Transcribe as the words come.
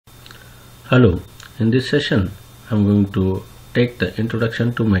Hello, in this session I'm going to take the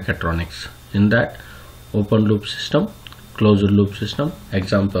introduction to mechatronics. In that, open loop system, closed loop system,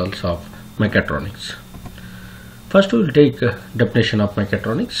 examples of mechatronics. First we will take a definition of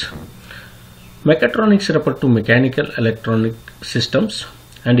mechatronics. Mechatronics refer to mechanical electronic systems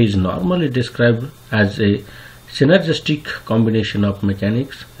and is normally described as a synergistic combination of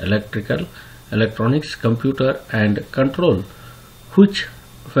mechanics, electrical, electronics, computer and control, which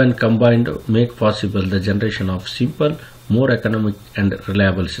when combined make possible the generation of simple, more economic and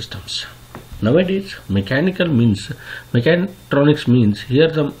reliable systems. Nowadays mechatronics means here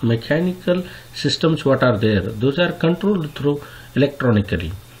the mechanical systems what are there, those are controlled through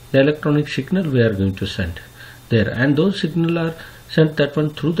electronically. The electronic signal we are going to send there, and those signal are sent that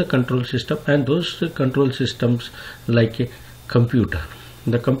one through the control system, and those control systems like a computer,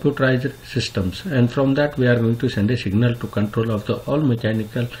 the computerized systems, and from that we are going to send a signal to control of the all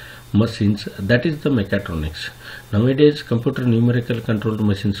mechanical machines. That is the mechatronics. Nowadays computer numerical controlled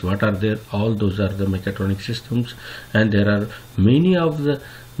machines what are there, all those are the mechatronic systems, and there are many of the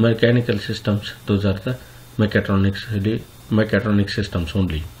mechanical systems, those are the mechatronic systems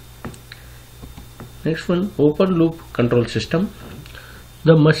only. Next one, open loop control system.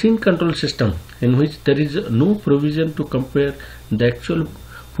 The machine control system in which there is no provision to compare the actual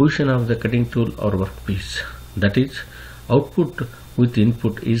position of the cutting tool or workpiece, that is output with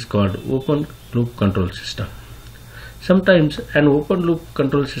input, is called open loop control system. Sometimes an open loop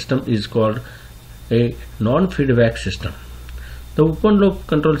control system is called a non-feedback system. The open loop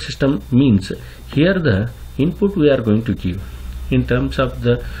control system means here the input we are going to give in terms of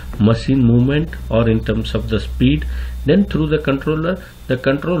the machine movement or in terms of the speed, then through the controller the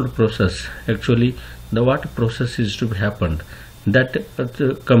controlled process, actually the what process is to be happened, that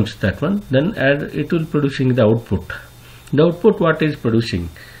comes that one, then it will producing the output. The output what is producing,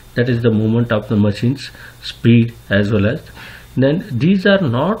 that is the movement of the machine's speed as well as, then these are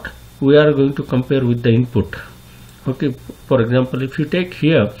not we are going to compare with the input. Okay, for example, if you take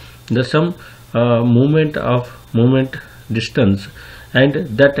here the some movement distance, and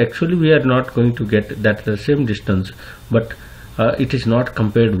that actually we are not going to get that the same distance, but it is not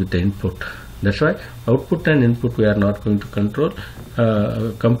compared with the input. That's why output and input we are not going to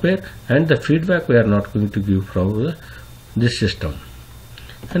compare, and the feedback we are not going to give from this system.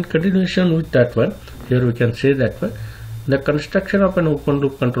 And continuation with that one, here we can say that one, the construction of an open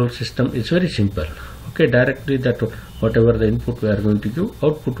loop control system is very simple. Okay, directly that whatever the input we are going to give,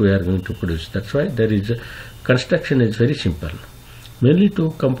 output we are going to produce. That's why there is a construction is very simple. Mainly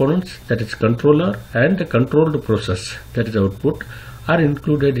two components, that is controller and the controlled process, that is output, are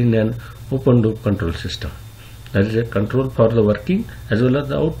included in an open loop control system. That is a control for the working as well as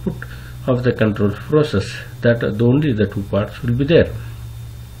the output of the control process, that only the two parts will be there.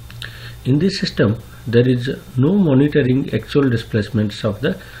 In this system there is no monitoring actual displacements of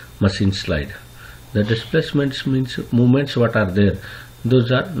the machine slide. The displacements means movements what are there,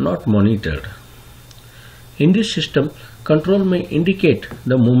 those are not monitored. In this system, control may indicate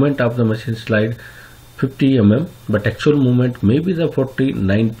the movement of the machine slide 50 mm, but actual movement may be the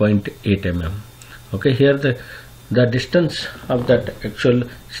 49.8 mm. Okay, here the distance of that actual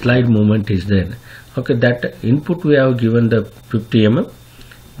slide movement is there. Okay, that input we have given the 50 mm,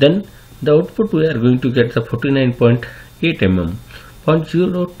 then the output we are going to get the 49.8 mm.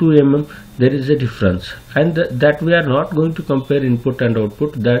 0.02 mm there is a difference, and that we are not going to compare input and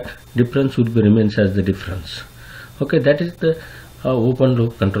output, that difference will be remains as the difference. Okay, that is the open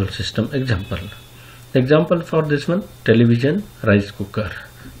loop control system example. Example for this one, television, rice cooker.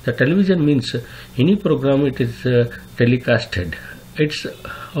 The television means any program it is telecasted, its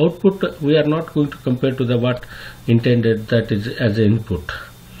output we are not going to compare to the what intended, that is as an input.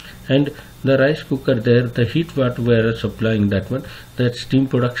 And the rice cooker there, the heat what we are supplying, that one, that steam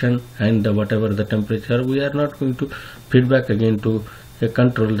production and the whatever the temperature, we are not going to feedback again to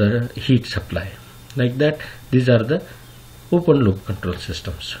control the heat supply. Like that, these are the open loop control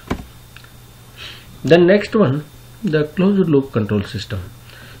systems. Then next one, the closed loop control system.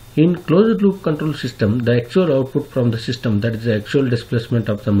 In closed loop control system, the actual output from the system, that is the actual displacement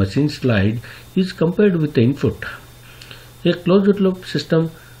of the machine slide, is compared with the input. A closed loop system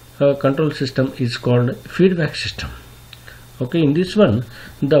control system is called feedback system. Okay, in this one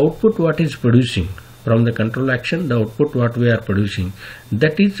the output what is producing from the control action, the output what we are producing,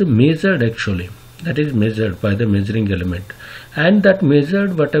 that is measured, actually that is measured by the measuring element, and that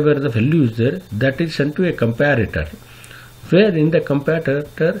measured whatever the value is there, that is sent to a comparator, where in the comparator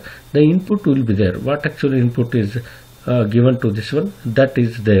the input will be there, what actual input is given to this one, that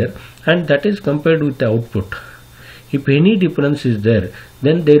is there, and that is compared with the output. If any difference is there,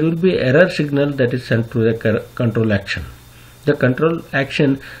 then there will be error signal that is sent to the control action. The control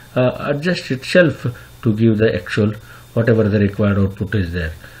action adjusts itself to give the actual whatever the required output is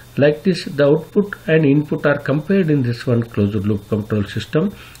there. Like this, the output and input are compared in this one closed loop control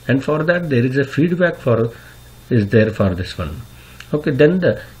system, and for that there is a feedback is there for this one. Okay, then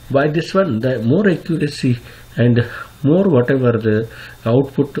by this one, the more accuracy and more whatever the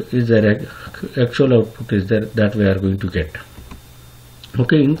output is there, actual output is there, that we are going to get.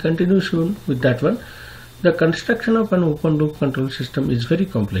 Okay, in continuation with that one, the construction of an open loop control system is very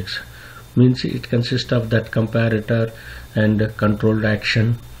complex. Means it consists of that comparator and controlled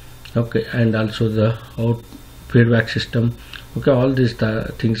action, okay, and also the feedback system. Okay, all these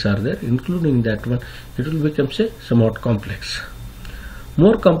things are there, including that one. It will become somewhat complex.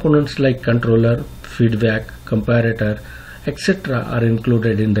 More components like controller, feedback, comparator, etc. are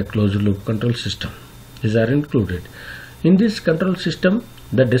included in the closed loop control system. These are included. In this control system,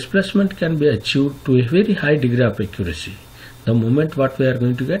 the displacement can be achieved to a very high degree of accuracy. The moment what we are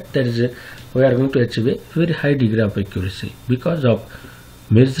going to get, that is we are going to achieve a very high degree of accuracy because of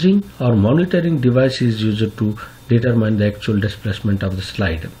measuring or monitoring device is used to determine the actual displacement of the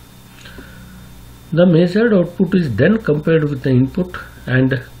slide. The measured output is then compared with the input,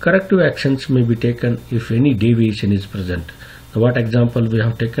 and corrective actions may be taken if any deviation is present. What example we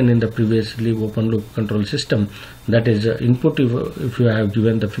have taken in the previously open loop control system, that is input if you have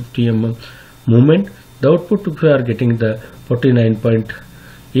given the 50 mm movement, the output if you are getting the 49.8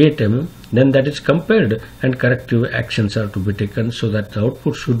 mm, then that is compared and corrective actions are to be taken so that the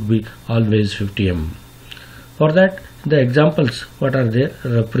output should be always 50 mm. For that, the examples what are there: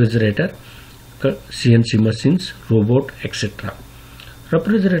 refrigerator, CNC machines, robot, etc.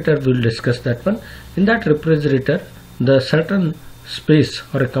 Refrigerator, we will discuss that one. In that refrigerator, the certain space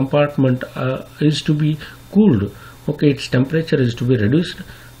or a compartment is to be cooled. Okay, its temperature is to be reduced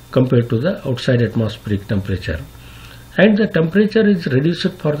compared to the outside atmospheric temperature, and the temperature is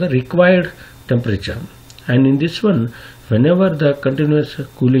reduced for the required temperature. And in this one, whenever the continuous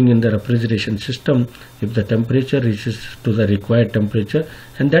cooling in the refrigeration system, if the temperature reaches to the required temperature,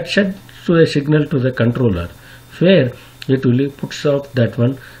 and that sends to a signal to the controller, where it will puts off that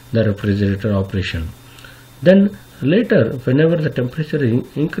one the refrigerator operation. Then later, whenever the temperature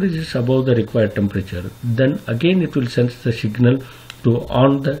increases above the required temperature, then again it will send the signal to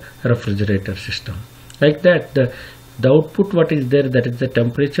on the refrigerator system. Like that, the output what is there, that is the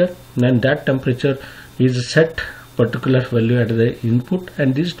temperature, and that temperature is set particular value at the input,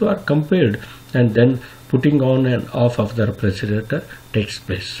 and these two are compared, and then putting on and off of the refrigerator takes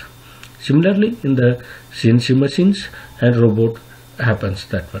place. Similarly, in the CNC machines and robot happens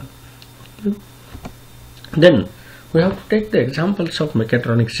that one. Then we have to take the examples of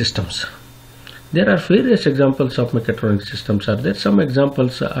mechatronic systems. There are various examples of mechatronic systems are there. Some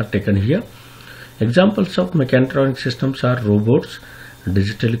examples are taken here. Examples of mechatronic systems are robots,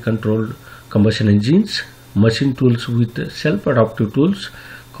 digitally controlled combustion engines, machine tools with self-adaptive tools,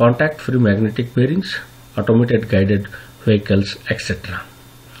 contact-free magnetic bearings, automated guided vehicles, etc.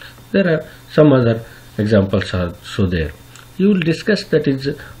 There are some other examples also there. You will discuss that is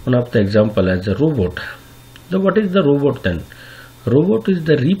one of the example as a robot. What is the robot then? Robot is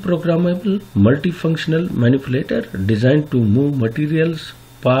the reprogrammable multifunctional manipulator designed to move materials,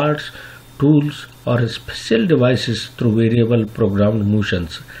 parts, tools or special devices through variable programmed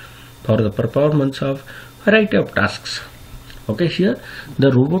motions for the performance of variety of tasks. Okay, here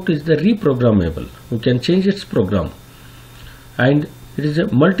the robot is the reprogrammable. We can change its program, and it is a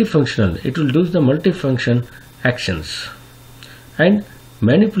multifunctional. It will do the multifunction actions. And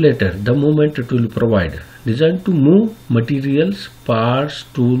manipulator, the movement it will provide, designed to move materials, parts,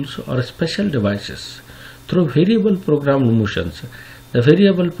 tools or special devices through variable programmed motions. The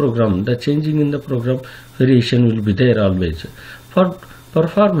variable program, the changing in the program, variation will be there always. For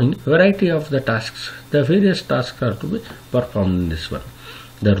performing variety of the tasks, the various tasks are to be performed in this one.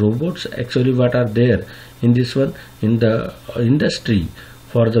 The robots actually what are there in this one, in the industry,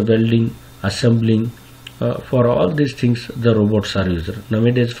 for the welding, assembling, for all these things the robots are used.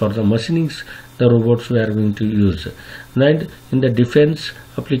 Nowadays for the machinings the robots we are going to use. And in the defense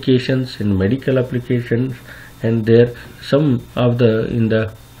applications, in medical applications, and there some of the in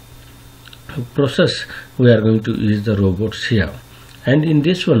the process we are going to use the robots here. And in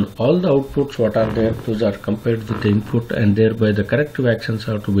this one all the outputs what are there, those are compared with the input, and thereby the corrective actions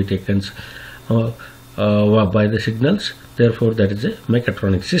are to be taken by the signals. Therefore that is a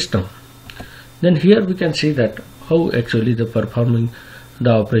mechatronic system. Then here we can see that how actually the performing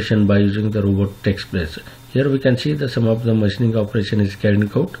the operation by using the robot takes place. Here we can see that some of the machining operation is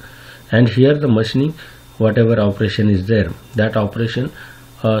carried out, and here the machining whatever operation is there, that operation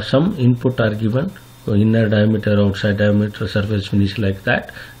some input are given, inner diameter, outside diameter, surface finish, like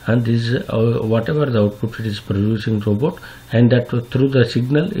that, and this whatever the output it is producing robot, and that through the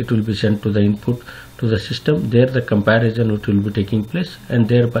signal it will be sent to the input to the system. There the comparison it will be taking place, and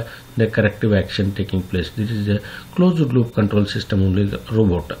thereby the corrective action taking place. This is a closed loop control system, only the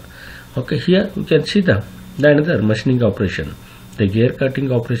robot. Okay, here you can see the another machining operation. The gear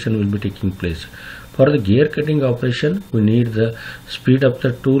cutting operation will be taking place. For the gear cutting operation, we need the speed of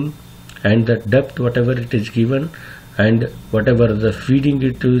the tool and the depth whatever it is given, and whatever the feeding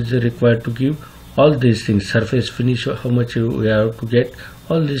it is required to give, all these things, surface finish, how much we have to get,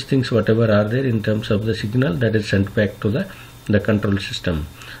 all these things whatever are there in terms of the signal, that is sent back to the control system.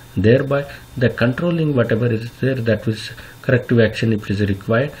 Thereby the controlling whatever is there, that is corrective action if it is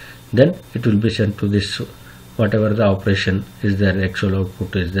required, then it will be sent to this whatever the operation is there, actual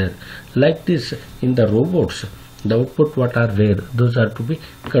output is there. Like this in the robots, the output what are there, those are to be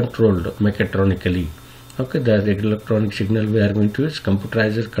controlled mechatronically. Okay, the electronic signal we are going to use,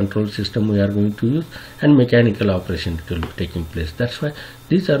 computerized control system we are going to use, and mechanical operation it will be taking place. That's why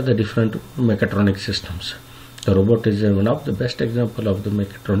these are the different mechatronic systems. The robot is one of the best example of the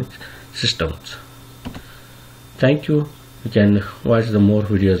mechatronic systems. Thank you. You can watch the more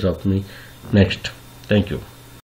videos of me next. Thank you.